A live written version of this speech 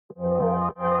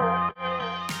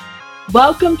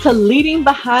Welcome to Leading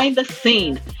Behind the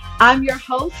Scene. I'm your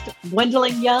host,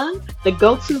 Gwendolyn Young, the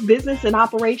go-to business and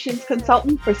operations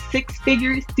consultant for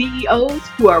six-figure CEOs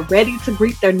who are ready to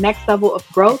reach their next level of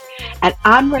growth. And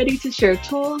I'm ready to share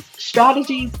tools,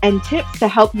 strategies, and tips to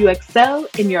help you excel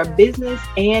in your business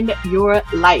and your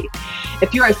life.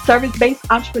 If you're a service-based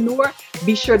entrepreneur,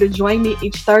 be sure to join me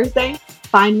each Thursday.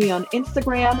 Find me on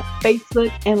Instagram,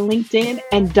 Facebook, and LinkedIn.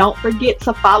 And don't forget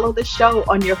to follow the show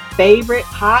on your favorite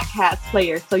podcast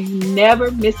player so you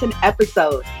never miss an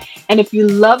episode. And if you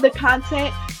love the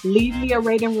content, leave me a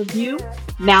rate and review.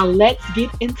 Now let's get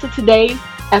into today's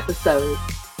episode.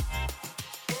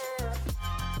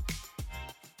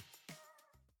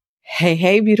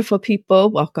 Hey, beautiful people.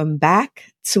 Welcome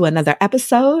back to another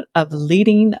episode of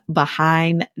Leading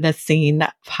Behind the Scene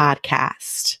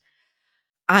podcast.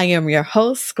 I am your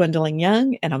host, Gwendolyn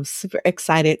Young, and I'm super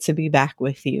excited to be back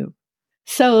with you.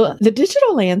 So the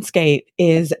digital landscape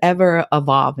is ever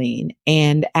evolving.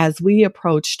 And as we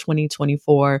approach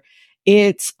 2024,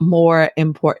 it's more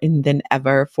important than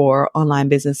ever for online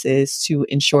businesses to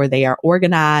ensure they are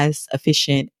organized,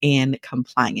 efficient, and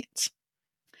compliant.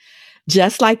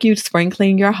 Just like you spring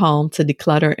clean your home to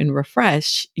declutter and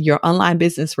refresh, your online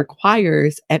business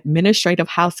requires administrative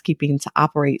housekeeping to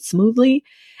operate smoothly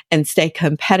and stay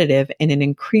competitive in an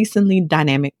increasingly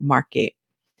dynamic market.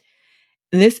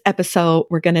 In this episode,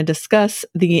 we're going to discuss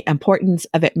the importance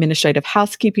of administrative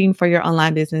housekeeping for your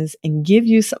online business and give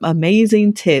you some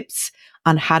amazing tips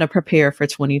on how to prepare for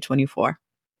 2024.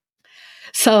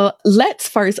 So let's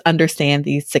first understand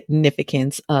the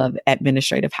significance of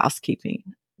administrative housekeeping.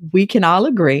 We can all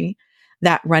agree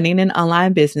that running an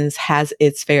online business has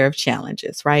its fair of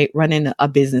challenges, right? Running a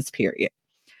business period.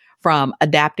 From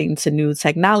adapting to new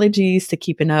technologies, to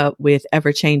keeping up with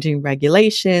ever-changing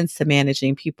regulations, to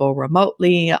managing people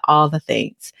remotely, all the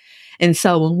things. And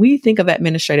so when we think of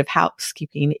administrative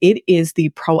housekeeping, it is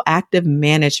the proactive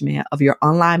management of your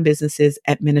online business's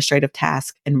administrative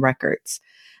tasks and records.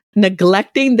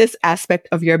 Neglecting this aspect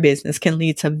of your business can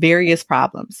lead to various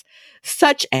problems,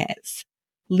 such as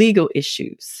legal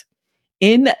issues.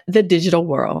 In the digital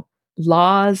world,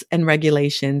 laws and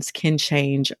regulations can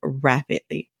change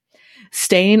rapidly.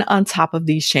 Staying on top of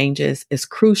these changes is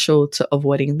crucial to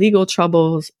avoiding legal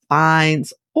troubles,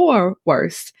 fines, or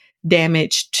worse,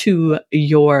 damage to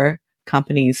your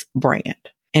company's brand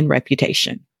and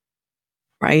reputation,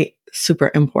 right?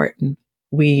 Super important.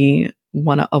 We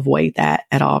want to avoid that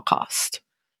at all costs.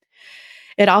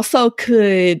 It also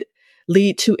could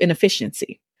lead to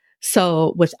inefficiency.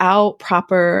 So without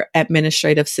proper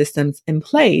administrative systems in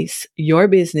place, your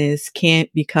business can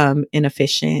become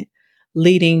inefficient,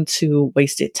 leading to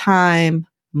wasted time,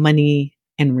 money,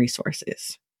 and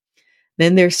resources.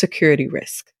 Then there's security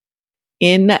risk.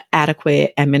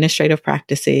 Inadequate administrative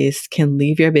practices can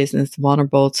leave your business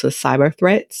vulnerable to cyber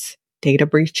threats, data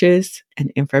breaches,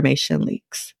 and information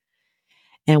leaks.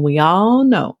 And we all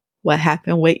know what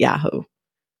happened with Yahoo.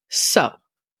 So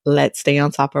let's stay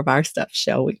on top of our stuff,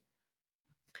 shall we?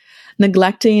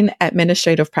 Neglecting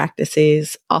administrative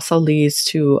practices also leads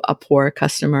to a poor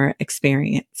customer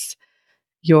experience.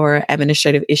 Your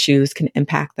administrative issues can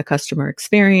impact the customer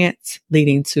experience,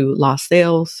 leading to lost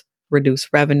sales, reduced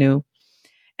revenue,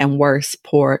 and worse,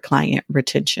 poor client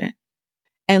retention.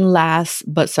 And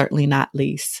last, but certainly not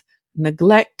least,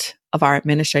 neglect of our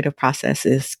administrative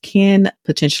processes can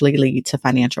potentially lead to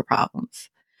financial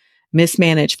problems.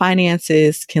 Mismanaged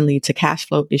finances can lead to cash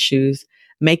flow issues,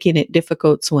 making it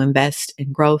difficult to invest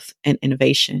in growth and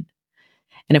innovation.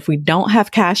 And if we don't have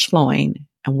cash flowing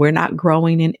and we're not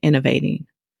growing and innovating,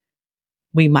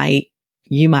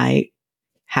 you might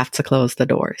have to close the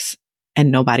doors,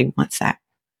 and nobody wants that.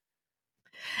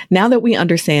 Now that we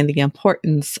understand the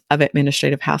importance of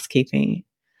administrative housekeeping,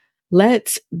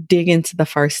 let's dig into the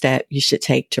first step you should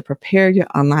take to prepare your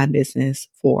online business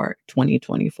for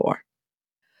 2024.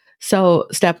 So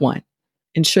step one,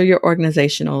 ensure your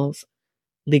organization's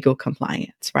legal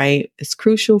compliance, right? It's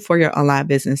crucial for your online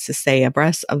business to stay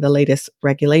abreast of the latest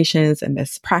regulations and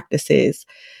best practices,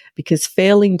 because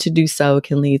failing to do so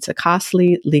can lead to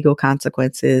costly legal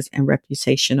consequences and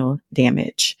reputational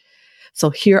damage. So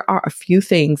here are a few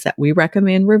things that we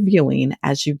recommend reviewing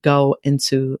as you go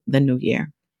into the new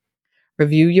year.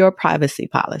 Review your privacy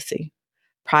policy.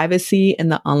 Privacy in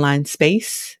the online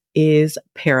space is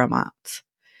paramount.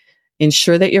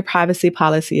 Ensure that your privacy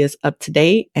policy is up to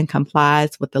date and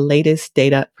complies with the latest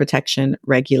data protection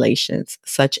regulations,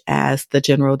 such as the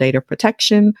General Data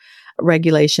Protection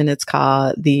Regulation. It's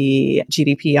called the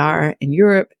GDPR in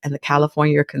Europe, and the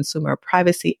California Consumer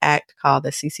Privacy Act, called the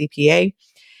CCPA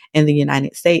in the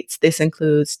United States. This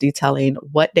includes detailing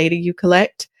what data you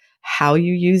collect, how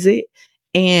you use it,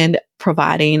 and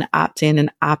providing opt-in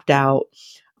and opt-out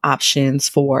options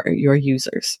for your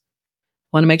users.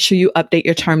 Want to make sure you update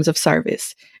your terms of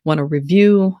service. Want to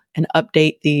review and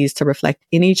update these to reflect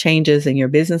any changes in your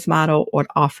business model or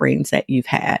offerings that you've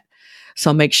had.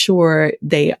 So make sure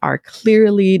they are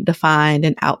clearly defined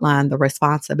and outline the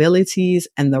responsibilities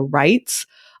and the rights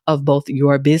of both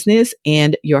your business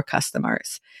and your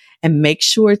customers. And make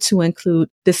sure to include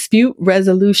dispute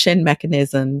resolution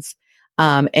mechanisms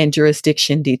and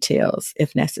jurisdiction details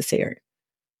if necessary.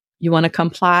 You want to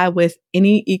comply with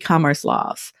any e-commerce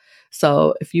laws.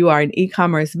 So if you are an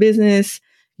e-commerce business,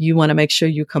 you want to make sure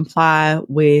you comply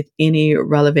with any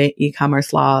relevant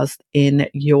e-commerce laws in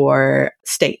your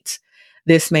state.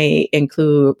 This may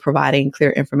include providing clear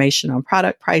information on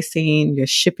product pricing, your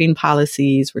shipping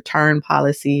policies, return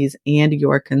policies, and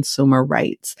your consumer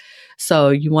rights. So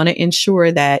you want to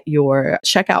ensure that your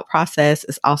checkout process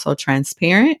is also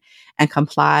transparent and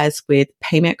complies with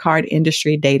payment card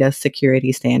industry data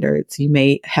security standards. You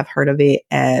may have heard of it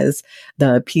as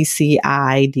the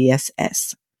PCI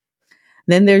DSS.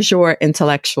 Then there's your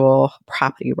intellectual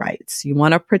property rights. You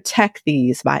want to protect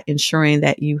these by ensuring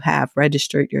that you have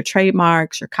registered your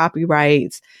trademarks, your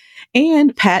copyrights,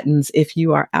 and patents if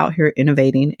you are out here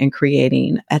innovating and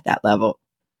creating at that level.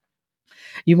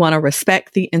 You want to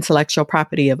respect the intellectual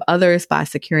property of others by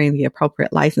securing the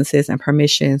appropriate licenses and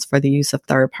permissions for the use of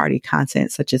third-party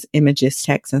content, such as images,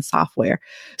 text, and software.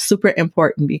 Super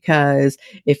important, because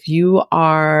if you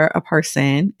are a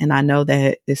person, and I know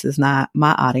that this is not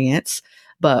my audience,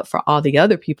 but for all the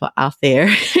other people out there,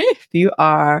 if you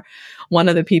are one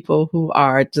of the people who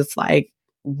are just like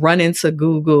running to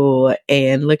Google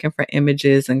and looking for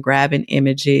images and grabbing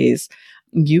images,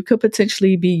 you could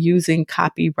potentially be using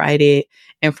copyrighted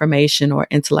information or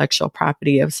intellectual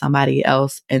property of somebody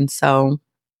else. And so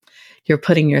you're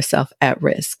putting yourself at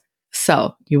risk.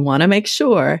 So you want to make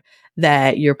sure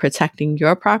that you're protecting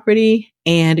your property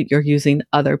and you're using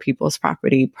other people's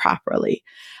property properly.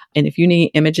 And if you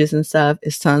need images and stuff,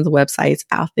 there's tons of websites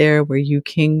out there where you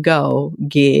can go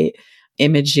get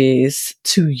images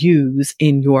to use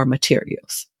in your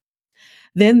materials.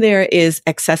 Then there is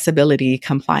accessibility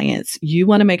compliance. You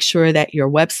want to make sure that your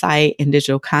website and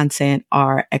digital content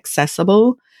are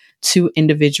accessible to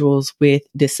individuals with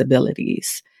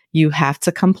disabilities. You have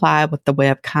to comply with the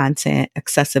Web Content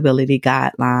Accessibility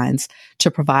Guidelines to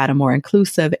provide a more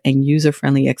inclusive and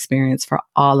user-friendly experience for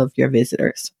all of your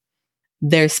visitors.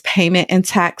 There's payment and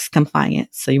tax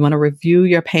compliance. So you want to review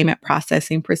your payment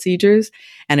processing procedures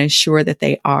and ensure that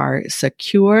they are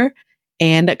secure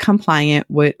and compliant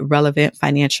with relevant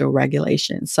financial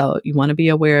regulations. So you want to be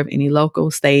aware of any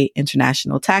local, state,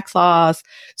 international tax laws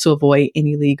to avoid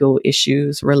any legal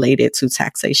issues related to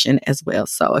taxation as well.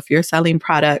 So if you're selling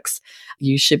products,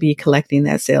 you should be collecting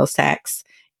that sales tax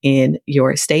in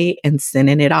your state and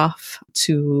sending it off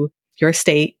to your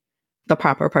state, the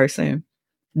proper person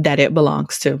that it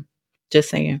belongs to.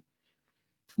 Just saying.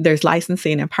 There's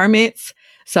licensing and permits.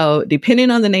 So depending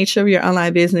on the nature of your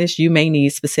online business, you may need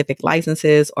specific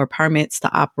licenses or permits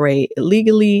to operate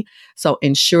legally. So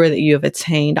ensure that you have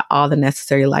attained all the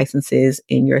necessary licenses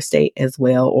in your state as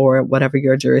well, or whatever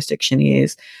your jurisdiction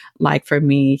is. Like for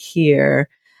me here,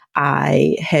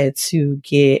 I had to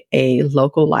get a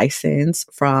local license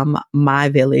from my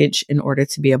village in order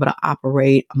to be able to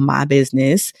operate my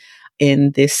business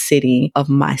in this city of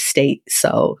my state.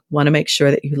 So want to make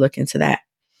sure that you look into that.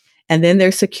 And then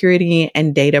there's security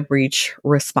and data breach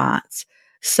response.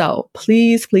 So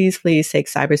please, please, please take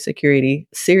cybersecurity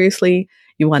seriously.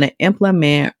 You want to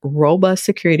implement robust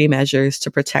security measures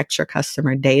to protect your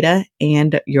customer data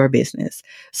and your business.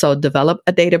 So develop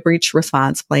a data breach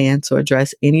response plan to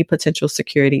address any potential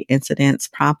security incidents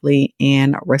promptly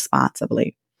and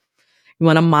responsibly. You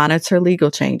want to monitor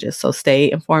legal changes. So stay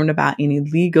informed about any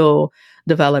legal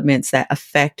developments that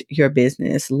affect your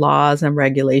business. Laws and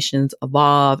regulations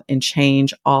evolve and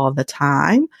change all the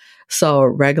time. So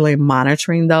regularly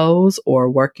monitoring those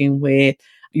or working with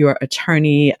your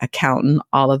attorney, accountant,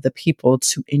 all of the people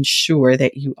to ensure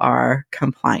that you are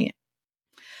compliant.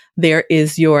 There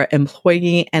is your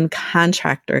employee and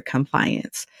contractor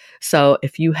compliance. So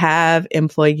if you have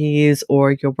employees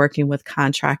or you're working with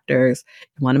contractors,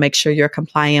 you want to make sure you're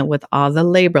compliant with all the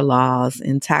labor laws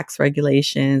and tax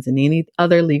regulations and any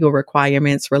other legal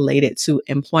requirements related to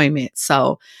employment.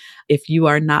 So if you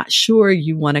are not sure,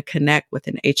 you want to connect with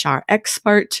an HR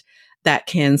expert that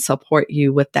can support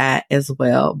you with that as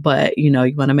well. But, you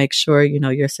want to make sure,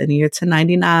 you're sending your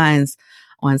 1099s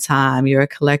on time. You're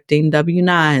collecting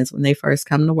W-9s when they first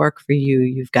come to work for you.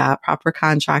 You've got proper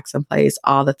contracts in place,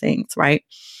 all the things, right?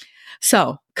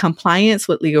 So Compliance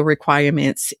with legal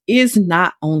requirements is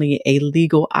not only a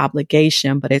legal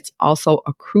obligation, but it's also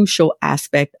a crucial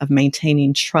aspect of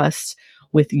maintaining trust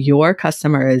with your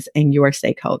customers and your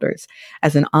stakeholders.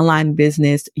 As an online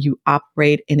business, you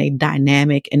operate in a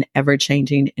dynamic and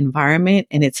ever-changing environment,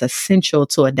 and it's essential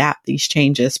to adapt these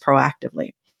changes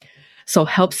proactively. So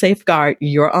help safeguard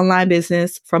your online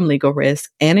business from legal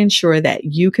risk and ensure that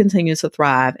you continue to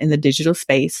thrive in the digital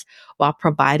space while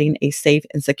providing a safe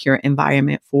and secure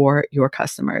environment for your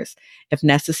customers. If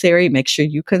necessary, make sure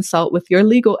you consult with your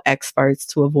legal experts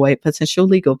to avoid potential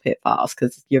legal pitfalls,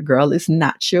 because your girl is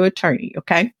not your attorney,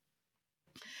 okay?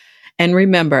 And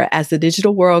remember, as the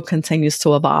digital world continues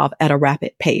to evolve at a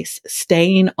rapid pace,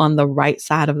 staying on the right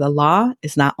side of the law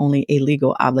is not only a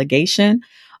legal obligation,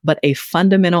 but a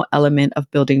fundamental element of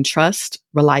building trust,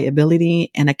 reliability,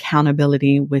 and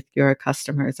accountability with your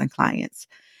customers and clients.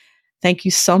 Thank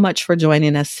you so much for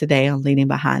joining us today on Leading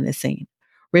Behind the Scene.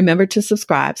 Remember to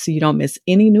subscribe so you don't miss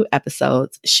any new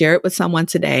episodes. Share it with someone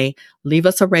today. Leave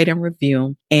us a rate and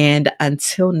review. And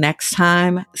until next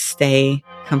time, stay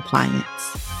compliant.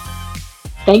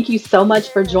 Thank you so much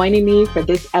for joining me for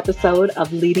this episode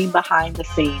of Leading Behind the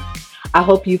Scene. I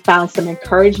hope you found some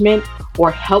encouragement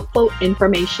or helpful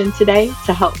information today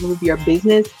to help move your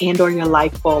business and or your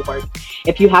life forward.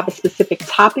 If you have a specific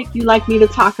topic you'd like me to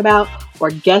talk about or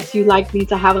guests you'd like me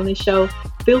to have on the show,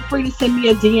 feel free to send me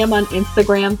a DM on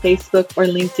Instagram, Facebook, or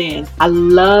LinkedIn. I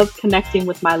love connecting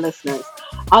with my listeners.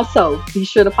 Also, be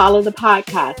sure to follow the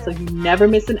podcast so you never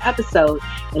miss an episode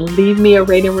and leave me a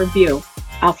rate and review.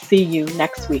 I'll see you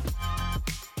next week.